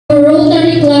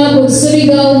Rotary Club of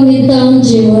Surigao Midtown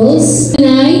Jewels,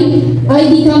 and I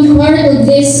become part of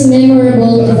this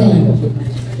memorable event.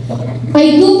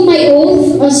 I took my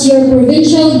oath as your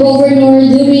provincial governor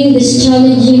during these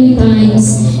challenging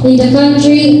times in the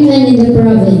country and in the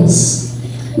province.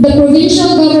 The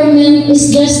provincial government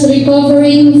is just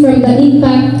recovering from the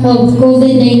impact of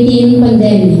COVID-19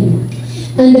 pandemic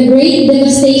and the great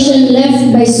devastation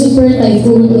left by Super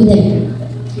Typhoon Odette.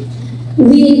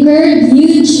 We incurred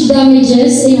huge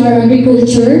damages in our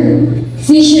agriculture,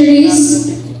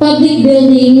 fisheries, public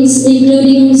buildings,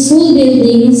 including school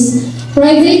buildings,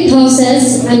 private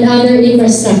houses, and other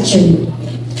infrastructure.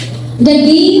 The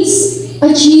gains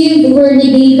achieved were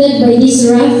negated by this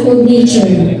wrath of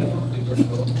nature.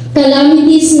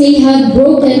 Calamities may have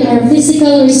broken our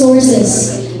physical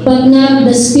resources, but not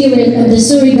the spirit of the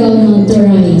Surigao to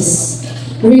rise,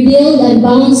 rebuild, and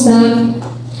bounce back.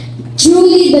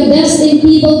 Truly, the best in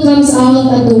people comes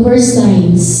out at the worst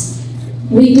times.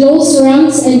 We close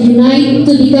ranks and unite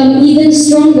to become even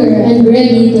stronger and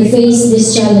ready to face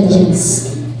these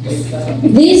challenges.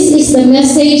 This is the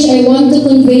message I want to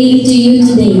convey to you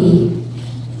today.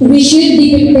 We should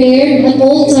be prepared at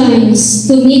all times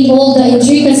to meet all the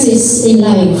intricacies in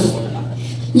life.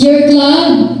 Your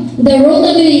club, the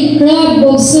Rotary Club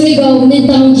of Surigao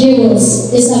Midtown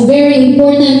Jewels, is a very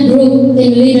important group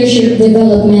in leadership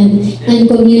development and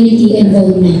community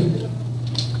involvement.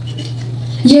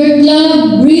 Your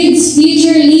club breeds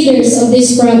future leaders of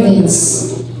this province.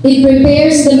 It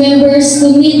prepares the members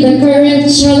to meet the current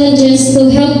challenges to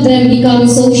help them become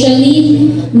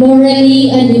socially,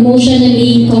 morally, and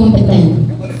emotionally competent.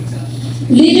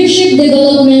 Leadership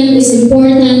development is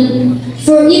important,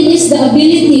 for it is the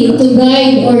ability to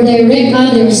guide or direct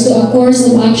others to a course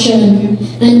of action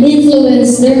and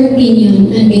influence their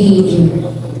opinion and behavior.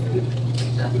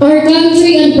 Our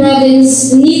country and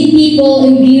province need people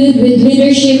imbued with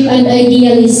leadership and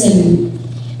idealism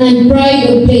and pride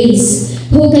of place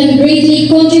who can greatly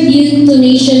contribute to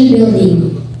nation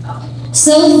building.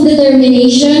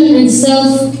 Self-determination and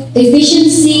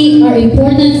self-efficiency are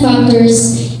important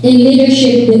factors in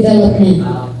leadership development.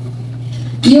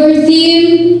 Your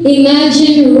theme,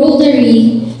 Imagine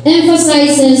Rotary,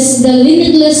 emphasizes the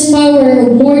limitless power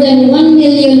of more than 1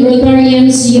 million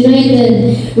Rotarians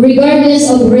united regardless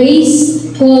of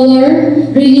race, color,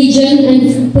 religion,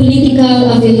 and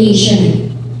political affiliation.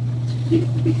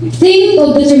 Think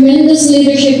of the tremendous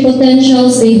leadership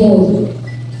potentials they hold.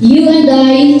 You and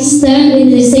I stand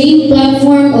in the same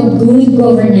platform of good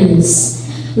governance.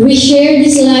 We share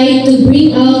this light to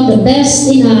bring out the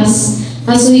best in us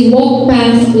as we walk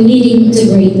path leading to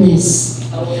greatness.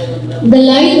 The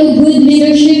light of good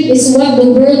leadership is what the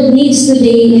world needs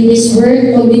today in this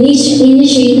work of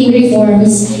initiating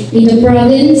reforms in the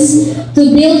province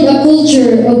to build a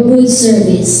culture of good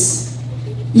service.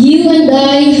 You and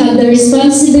I have the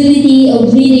responsibility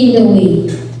of leading the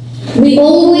way. We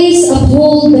always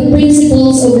uphold the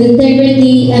principles of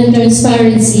integrity and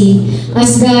transparency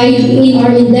as guide in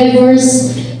our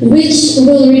endeavors, which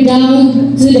will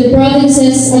redound to the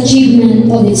province's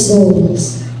achievement of its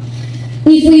goals.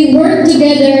 If we work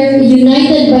together,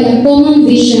 united by a common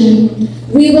vision,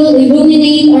 we will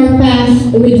illuminate our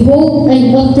path with hope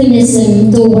and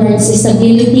optimism towards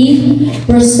stability,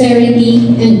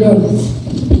 prosperity, and growth.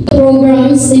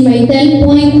 Programs in my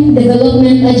 10-point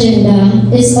development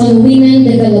agenda is on women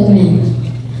development.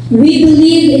 We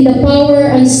believe in the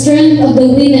power and strength of the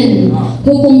women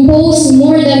who compose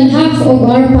more than half of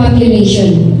our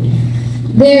population.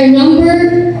 Their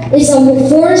number is a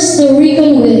force to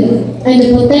reckon with, and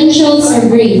the potentials are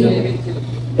great.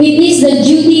 It is the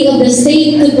duty of the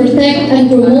state to protect and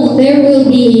promote their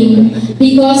well-being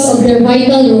because of their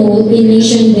vital role in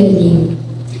nation building.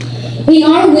 In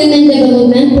our Women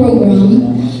Development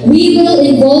Program, we will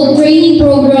involve training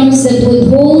programs that would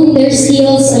hone their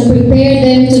skills and prepare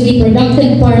them to be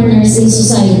productive partners in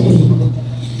society.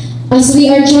 As we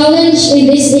are challenged in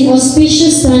these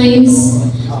inauspicious times,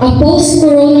 a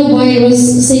post-coronavirus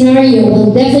scenario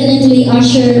will definitely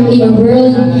usher in a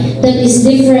world that is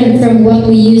different from what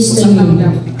we used to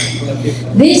know.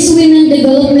 This Women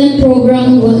Development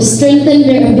Program will strengthen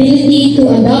their ability to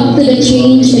adapt to the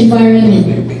changed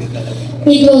environment.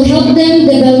 It will help them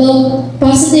develop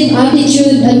positive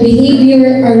attitude and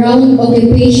behavior around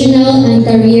occupational and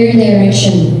career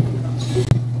direction.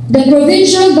 The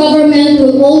provincial government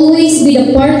will always be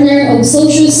the partner of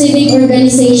social-civic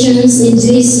organizations in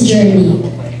this journey.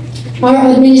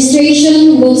 Our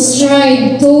administration will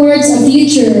strive towards a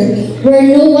future where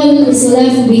no one is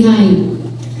left behind.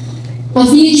 A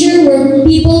future where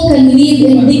people can live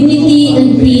in dignity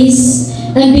and peace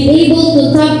and be able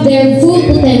to tap their full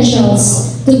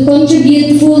potentials to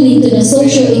contribute fully to the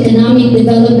socio-economic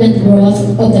development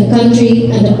growth of the country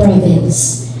and the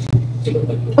province.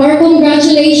 Our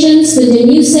congratulations to the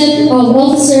new set of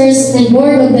officers and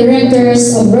board of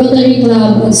directors of Rotary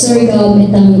Club of Surigao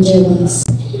Midtown.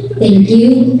 Thank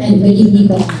you and good evening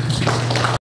po.